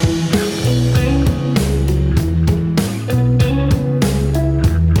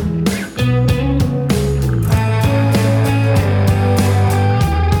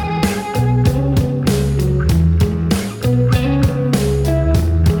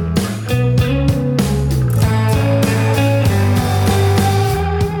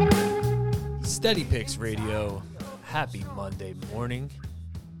Steady Picks Radio. Happy Monday morning.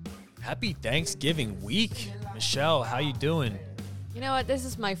 Happy Thanksgiving week. Michelle, how you doing? You know what? This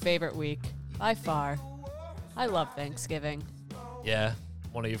is my favorite week by far. I love Thanksgiving. Yeah,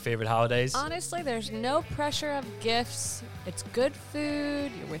 one of your favorite holidays? Honestly, there's no pressure of gifts. It's good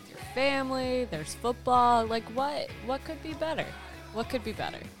food. You're with your family. There's football. Like, what could be better? What could be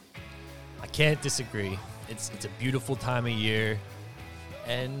better? I can't disagree. It's a beautiful time of year.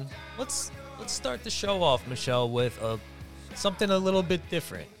 And let's start the show off, Michelle, with something a little bit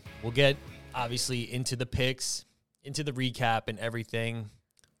different. We'll get, obviously, into the picks, into the recap and everything.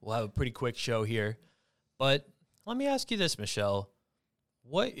 We'll have a pretty quick show here. But let me ask you this, Michelle.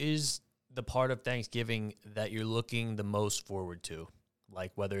 What is the part of Thanksgiving that you're looking the most forward to?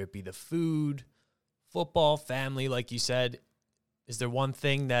 Like, whether it be the food, football, family, like you said. Is there one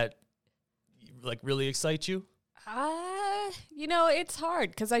thing that, like, really excites you? It's hard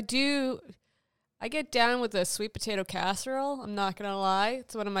because I get down with a sweet potato casserole. I'm not going to lie.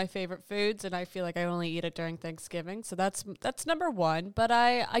 It's one of my favorite foods, and I feel like I only eat it during Thanksgiving. So that's number one. But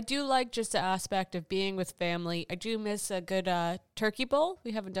I do like just the aspect of being with family. I do miss a good turkey bowl.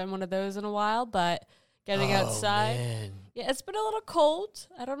 We haven't done one of those in a while, but getting outside. Man. Yeah, it's been a little cold.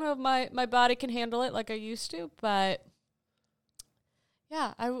 I don't know if my body can handle it like I used to, but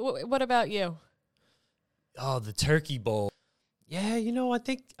yeah. What about you? Oh, the turkey bowl. Yeah, I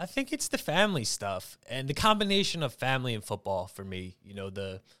think it's the family stuff and the combination of family and football for me.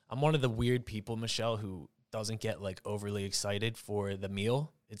 I'm one of the weird people, Michelle, who doesn't get like overly excited for the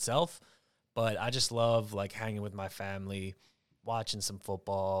meal itself, but I just love like hanging with my family, watching some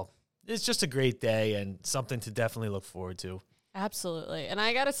football. It's just a great day and something to definitely look forward to. Absolutely. And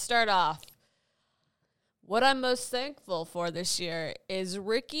I got to start off. What I'm most thankful for this year is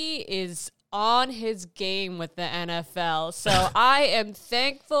Ricky is on his game with the NFL. So I am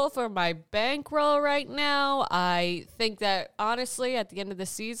thankful for my bankroll right now. I think that honestly at the end of the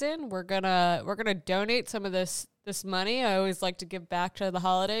season we're gonna donate some of this money. I always like to give back to the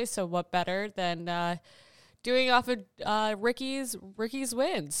holidays, so what better than doing off of Ricky's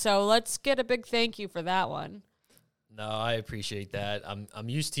wins. So let's get a big thank you for that one. No, I appreciate that. I'm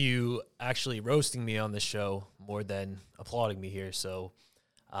used to you actually roasting me on the show more than applauding me here, so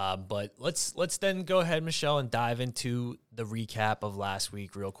but let's then go ahead, Michelle, and dive into the recap of last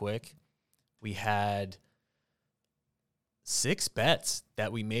week real quick. We had 6 bets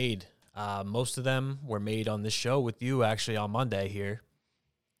that we made. Most of them were made on this show with you actually on Monday here.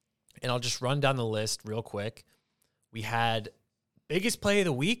 And I'll just run down the list real quick. We had biggest play of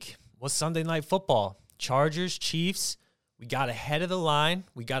the week was Sunday Night Football. Chargers, Chiefs. We got ahead of the line.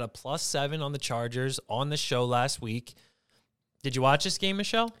 We got a +7 on the Chargers on the show last week. Did you watch this game,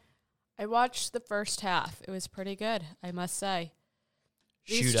 Michelle? I watched the first half. It was pretty good, I must say.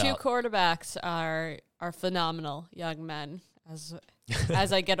 These Shootout. two quarterbacks are phenomenal young men.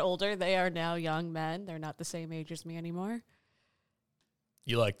 As I get older, they are now young men. They're not the same age as me anymore.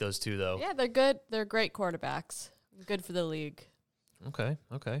 You like those two, though? Yeah, they're good. They're great quarterbacks. Good for the league. Okay.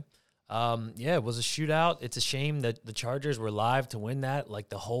 Yeah, it was a shootout. It's a shame that the Chargers were live to win that like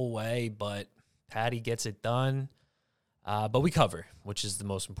the whole way, but Patty gets it done. But we cover, which is the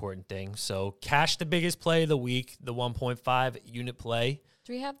most important thing. So cash the biggest play of the week, the 1.5 unit play.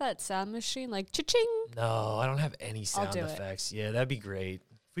 Do we have that sound machine like cha-ching? No, I don't have any sound do effects. Yeah, that'd be great.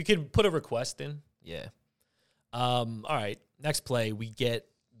 If we could put a request in, yeah. All right, next play, we get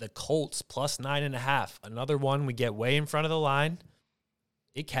the Colts +9.5. Another one we get way in front of the line.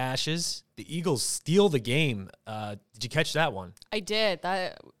 It cashes. The Eagles steal the game. Did you catch that one? I did.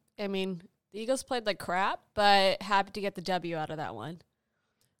 The Eagles played like crap, but happy to get the W out of that one.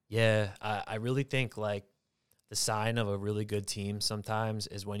 Yeah, I really think like the sign of a really good team sometimes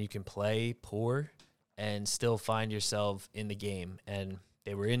is when you can play poor and still find yourself in the game. And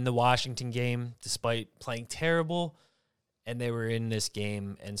they were in the Washington game despite playing terrible, and they were in this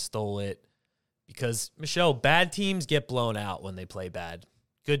game and stole it because, Michelle, bad teams get blown out when they play bad.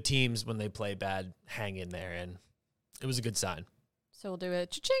 Good teams, when they play bad, hang in there, and it was a good sign. So we'll do a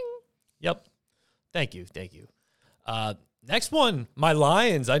cha-ching. Yep. Thank you. Next one, my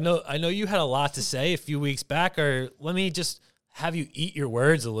Lions. I know you had a lot to say a few weeks back, or let me just have you eat your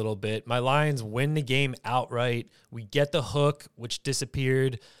words a little bit. My Lions win the game outright. We get the hook, which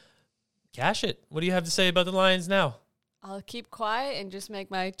disappeared. Cash it. What do you have to say about the Lions now? I'll keep quiet and just make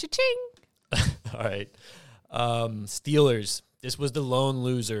my cha-ching. All right. Steelers. This was the lone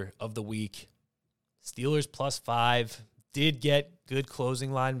loser of the week. Steelers +5. Did get good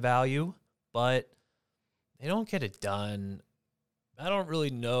closing line value, but they don't get it done. I don't really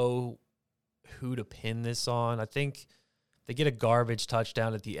know who to pin this on. I think They get a garbage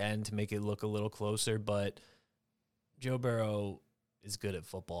touchdown at the end to make it look a little closer, but Joe Burrow is good at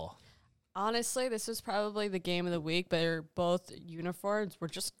football. Honestly, this was probably the game of the week, but both uniforms were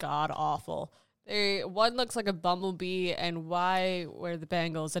just god-awful. One looks like a bumblebee, and why were the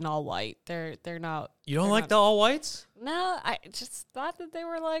Bengals in all white? They're not. You don't they're like not, the all whites? No, I just thought that they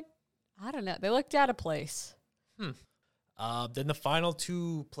were like, I don't know. They looked out of place. Then the final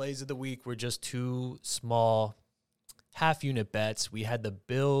 2 plays of the week were just 2 small half-unit bets. We had the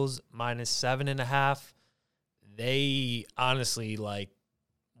Bills -7.5. They honestly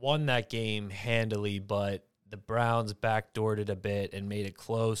won that game handily, but the Browns backdoored it a bit and made it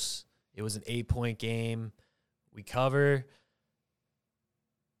close. It was an 8-point game. We cover.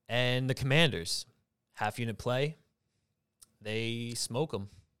 And the Commanders, half-unit play, they smoke them.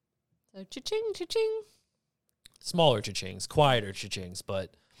 So cha-ching, cha-ching. Smaller cha-chings, quieter cha-chings,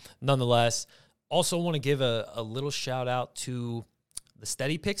 but nonetheless, also want to give a little shout-out to the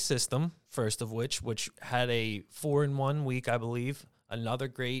Steady Pick system, first of which had a 4-1 week, I believe. Another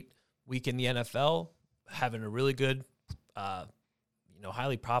great week in the NFL, having a really good,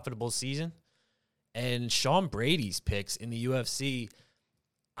 highly profitable season. And Sean Brady's picks in the UFC,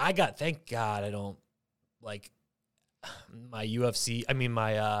 thank God I don't like my UFC. I mean,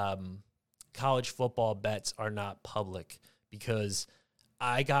 my college football bets are not public because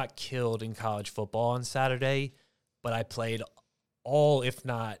I got killed in college football on Saturday, but I played most,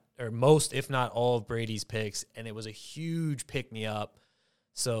 if not all of Brady's picks, and it was a huge pick-me-up.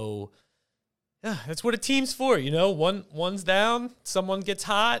 So, yeah, that's what a team's for, One's down, someone gets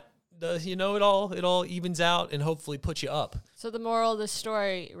hot, it all evens out and hopefully puts you up. So the moral of the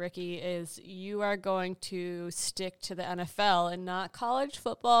story, Ricky, is you are going to stick to the NFL and not college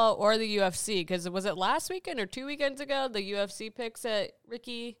football or the UFC. Because was it last weekend or 2 weekends ago, the UFC picks that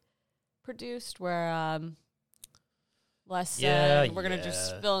Ricky produced were less said, we're going to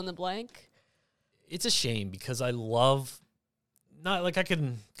just fill in the blank? It's a shame because I love,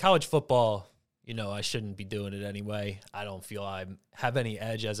 college football, I shouldn't be doing it anyway. I don't feel I have any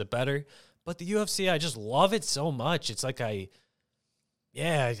edge as a bettor. But the UFC, I just love it so much. It's like I'm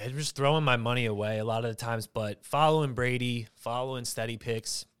just throwing my money away a lot of the times. But following Brady, following Steady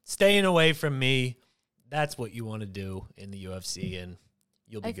Picks, staying away from me, that's what you want to do in the UFC, and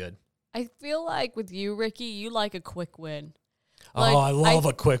you'll be good. I feel like with you, Ricky, you like a quick win. I love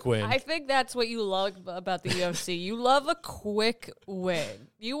a quick win. I think that's what you love about the UFC. You love a quick win.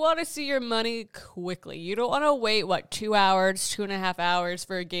 You want to see your money quickly. You don't want to wait, 2 hours, 2.5 hours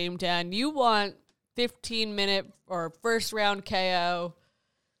for a game to end. You want 15-minute or first-round KO.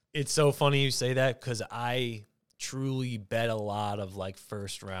 It's so funny you say that because I truly bet a lot of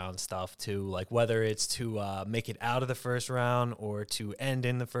first-round stuff too, whether it's to make it out of the first round or to end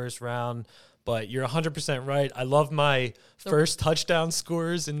in the first round. But you're 100% right. I love my first touchdown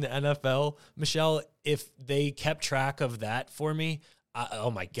scores in the NFL. Michelle, if they kept track of that for me,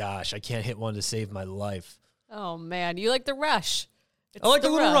 oh my gosh, I can't hit one to save my life. Oh, man. You like the rush. I like the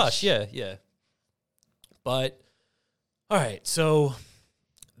little rush. Yeah. But, all right, so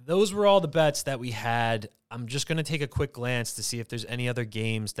those were all the bets that we had. I'm just going to take a quick glance to see if there's any other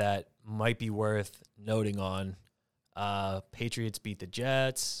games that might be worth noting on. Patriots beat the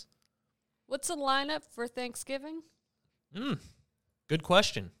Jets. What's the lineup for Thanksgiving? Good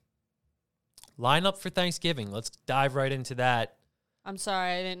question. Lineup for Thanksgiving. Let's dive right into that. I'm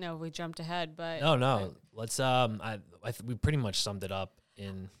sorry, I didn't know if we jumped ahead, but no. Let's. We pretty much summed it up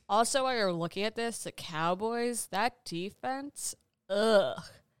in. Also, while you're looking at this, the Cowboys, that defense, that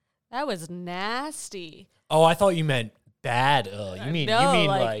was nasty. Oh, I thought you meant bad. You mean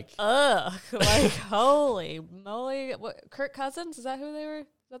holy moly! What? Kirk Cousins? Is that who they were? Is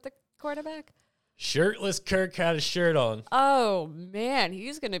that the quarterback? Shirtless Kirk had a shirt on. Oh man,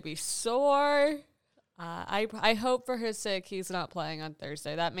 he's gonna be sore. I hope for his sake he's not playing on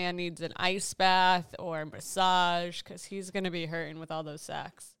Thursday. That man needs an ice bath or a massage because he's gonna be hurting with all those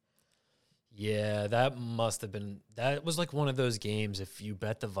sacks. Yeah, that was one of those games. If you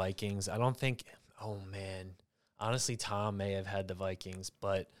bet the Vikings, I don't think. Oh man, honestly, Tom may have had the Vikings,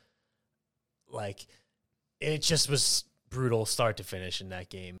 but it just was brutal start to finish in that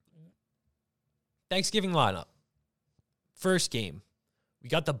game. Thanksgiving lineup. First game, we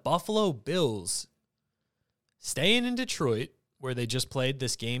got the Buffalo Bills staying in Detroit, where they just played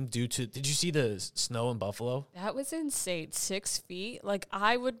this game did you see the snow in Buffalo? That was insane. 6 feet.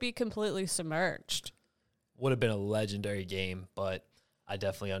 I would be completely submerged. Would have been a legendary game, but I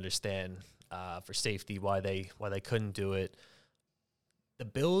definitely understand for safety why they couldn't do it. The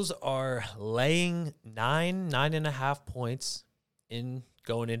Bills are laying 9.5 points in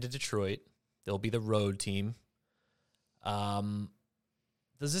going into Detroit. They'll be the road team.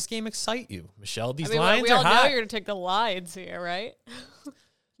 Does this game excite you, Michelle? These I mean, Lions we are all know hot. you're going to take the Lions here, right?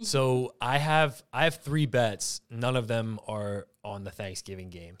 So I have 3 bets. None of them are on the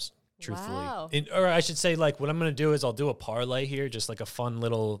Thanksgiving games, truthfully. Wow. Or I should say, like, what I'm going to do is I'll do a parlay here, just like a fun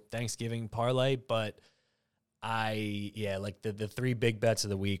little Thanksgiving parlay. But the 3 big bets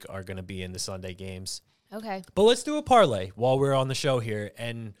of the week are going to be in the Sunday games. Okay. But let's do a parlay while we're on the show here.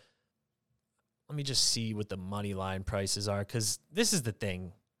 And let me just see what the money line prices are, because this is the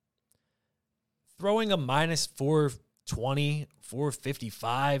thing. Throwing a minus 420,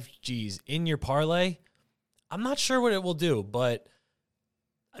 455, geez, in your parlay, I'm not sure what it will do, but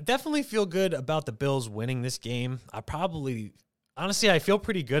I definitely feel good about the Bills winning this game. Honestly, I feel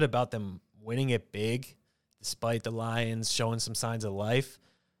pretty good about them winning it big, despite the Lions showing some signs of life.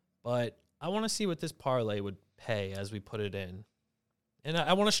 But I want to see what this parlay would pay as we put it in. And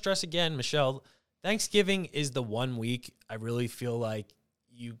I want to stress again, Michelle, Thanksgiving is the one week I really feel like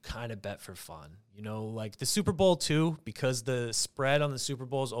you kind of bet for fun. You know, like the Super Bowl too, because the spread on the Super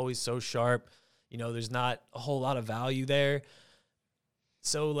Bowl is always so sharp. You know, there's not a whole lot of value there.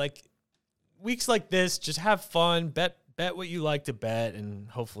 So, like, weeks like this, just have fun, bet what you like to bet, and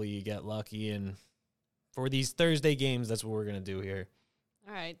hopefully you get lucky. And for these Thursday games, that's what we're going to do here.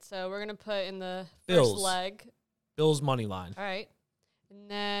 All right, so we're going to put in the Bills. first leg. Bills money line. All right. And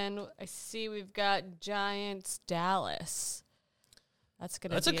then I see we've got Giants Dallas.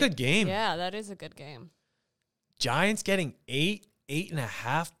 That's a good game. Yeah, that is a good game. Giants getting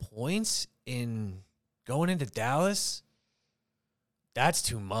 8.5 points in going into Dallas. That's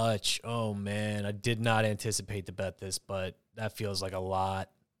too much. Oh, man. I did not anticipate to bet this, but that feels like a lot.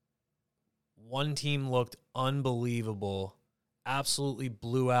 One team looked unbelievable. Absolutely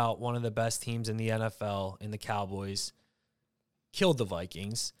blew out one of the best teams in the NFL in the Cowboys. Killed the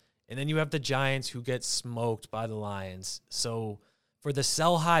Vikings. And then you have the Giants who get smoked by the Lions. So for the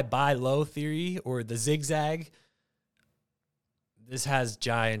sell high, buy low theory or the zigzag, this has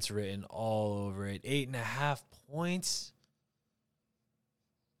Giants written all over it. 8.5 points.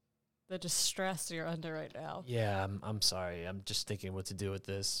 The distress you're under right now. Yeah, I'm sorry. I'm just thinking what to do with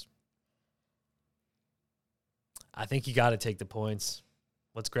this. I think you got to take the points.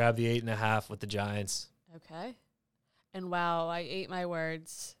 Let's grab the 8.5 with the Giants. Okay. And wow, I ate my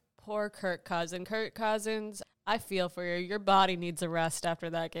words. Poor Kirk Cousins. Kirk Cousins, I feel for you. Your body needs a rest after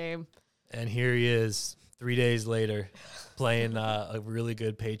that game. And here he is 3 days later playing a really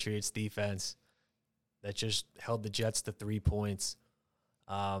good Patriots defense that just held the Jets to 3 points.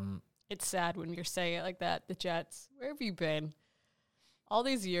 It's sad when you're saying it like that. The Jets. Where have you been? All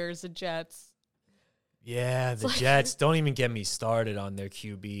these years, the Jets. Yeah, the Jets. Don't even get me started on their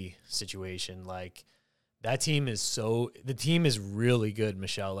QB situation. Like, the team is really good,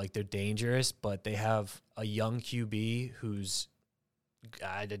 Michelle. Like, they're dangerous, but they have a young QB who's,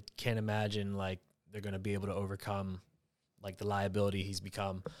 I can't imagine, like, they're going to be able to overcome, like, the liability he's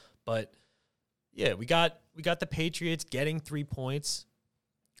become. But, yeah, we got the Patriots getting 3 points,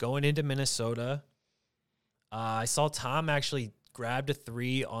 going into Minnesota. I saw Tom actually grabbed a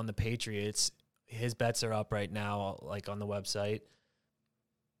 3 on the Patriots. His bets are up right now, like, on the website.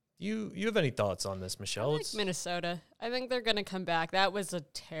 You have any thoughts on this, Michelle? I like Minnesota. I think they're going to come back. That was a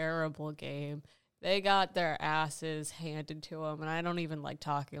terrible game. They got their asses handed to them, and I don't even like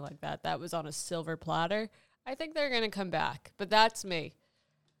talking like that. That was on a silver platter. I think they're going to come back, but that's me.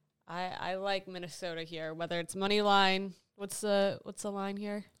 I like Minnesota here, whether it's money line. What's the line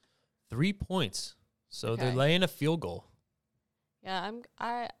here? 3 points. So Okay. they're laying a field goal. Yeah,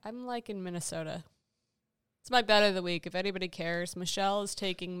 I'm liking Minnesota. It's my bet of the week. If anybody cares, Michelle is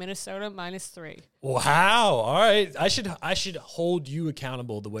taking Minnesota -3. Wow. All right. I should hold you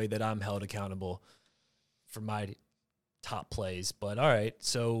accountable the way that I'm held accountable for my top plays. But all right.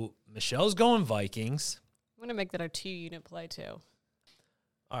 So Michelle's going Vikings. I'm gonna make that a 2-unit play too.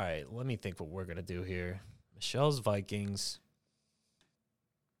 All right. Let me think what we're gonna do here. Michelle's Vikings.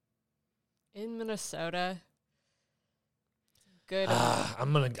 In Minnesota. Good.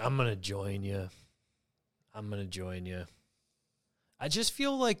 I'm gonna join you. I just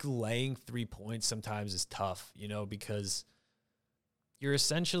feel like laying 3 points sometimes is tough, because you're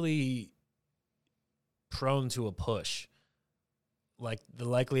essentially prone to a push. Like the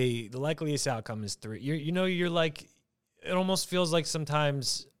likeliest outcome is 3. You're like, it almost feels like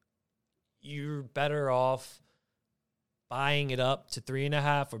sometimes you're better off buying it up to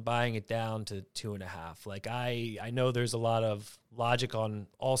 3.5 or buying it down to 2.5. Like I know there's a lot of logic on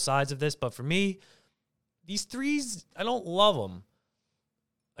all sides of this, but for me, these 3s, I don't love them.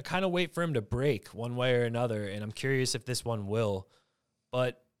 I kind of wait for him to break one way or another, and I'm curious if this one will.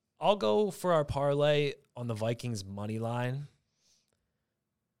 But I'll go for our parlay on the Vikings money line.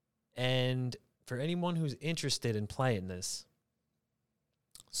 And for anyone who's interested in playing this,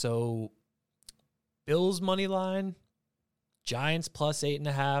 so Bills money line, Giants plus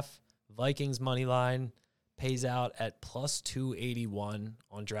 8.5, Vikings money line pays out at plus 281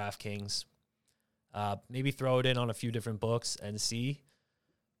 on DraftKings. Maybe throw it in on a few different books and see.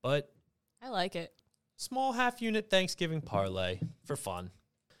 But I like it. Small half-unit Thanksgiving parlay for fun.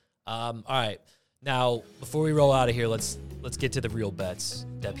 All right. Now, before we roll out of here, let's get to the real bets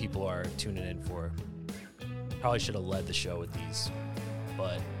that people are tuning in for. Probably should have led the show with these,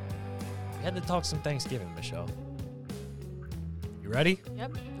 but we had to talk some Thanksgiving, Michelle. You ready?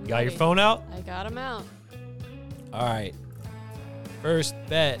 Yep. You got your phone out? I got them out. All right. First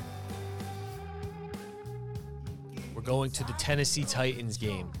bet. We're going to the Tennessee Titans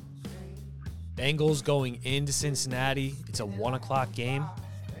game. Bengals going into Cincinnati. It's a 1 o'clock game.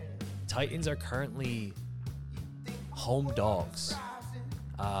 Titans are currently home dogs.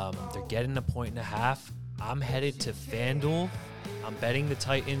 They're getting 1.5. I'm headed to FanDuel. I'm betting the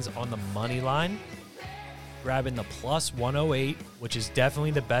Titans on the money line, grabbing the plus 108, which is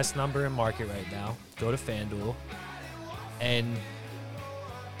definitely the best number in market right now. Go to FanDuel. And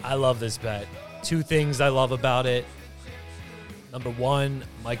I love this bet. Two things I love about it. Number one,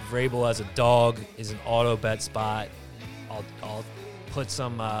 Mike Vrabel as a dog is an auto bet spot. I'll put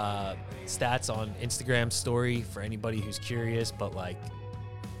some stats on Instagram story for anybody who's curious, but like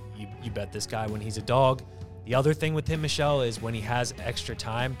you bet this guy when he's a dog. The other thing with him, Michelle, is when he has extra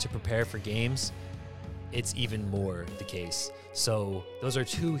time to prepare for games, it's even more the case. So those are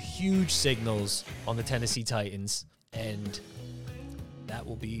two huge signals on the Tennessee Titans, and that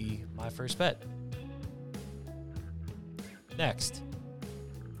will be my first bet. Next,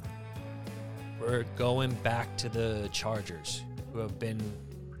 we're going back to the Chargers, who have been,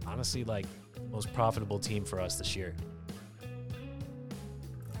 honestly, like, the most profitable team for us this year.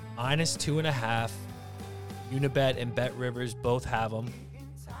 Minus 2.5. Unibet and Bet Rivers both have them.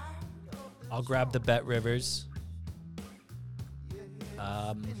 I'll grab the Bet Rivers.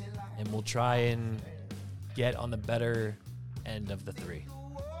 And we'll try and get on the better end of the three.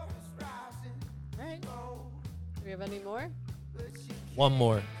 All right. Do we have any more? One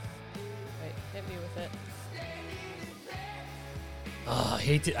more. Wait, hit me with it.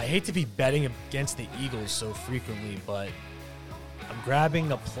 I hate to be betting against the Eagles so frequently, but I'm grabbing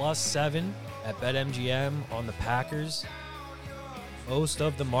the plus 7 at BetMGM on the Packers. Most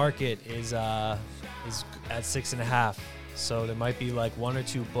of the market is at 6.5, so there might be like one or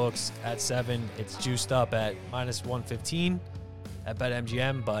two books at 7. It's juiced up at minus 115 at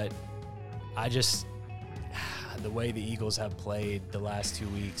BetMGM, but I just the way the Eagles have played the last 2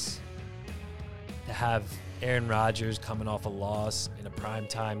 weeks, to have Aaron Rodgers coming off a loss in a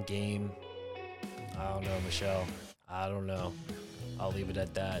primetime game, I don't know, Michelle. I don't know. I'll leave it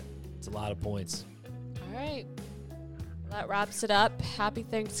at that. It's a lot of points. All right. Well, that wraps it up. Happy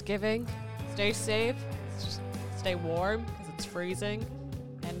Thanksgiving. Stay safe. Just stay warm because it's freezing.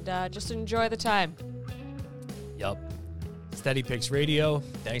 And just enjoy the time. Yup. Steady Picks Radio.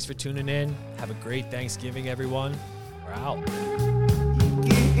 Thanks for tuning in. Have a great Thanksgiving, everyone. We're out.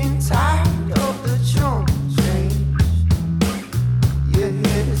 Getting tired of the chump change. Your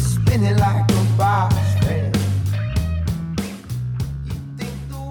head is spinning like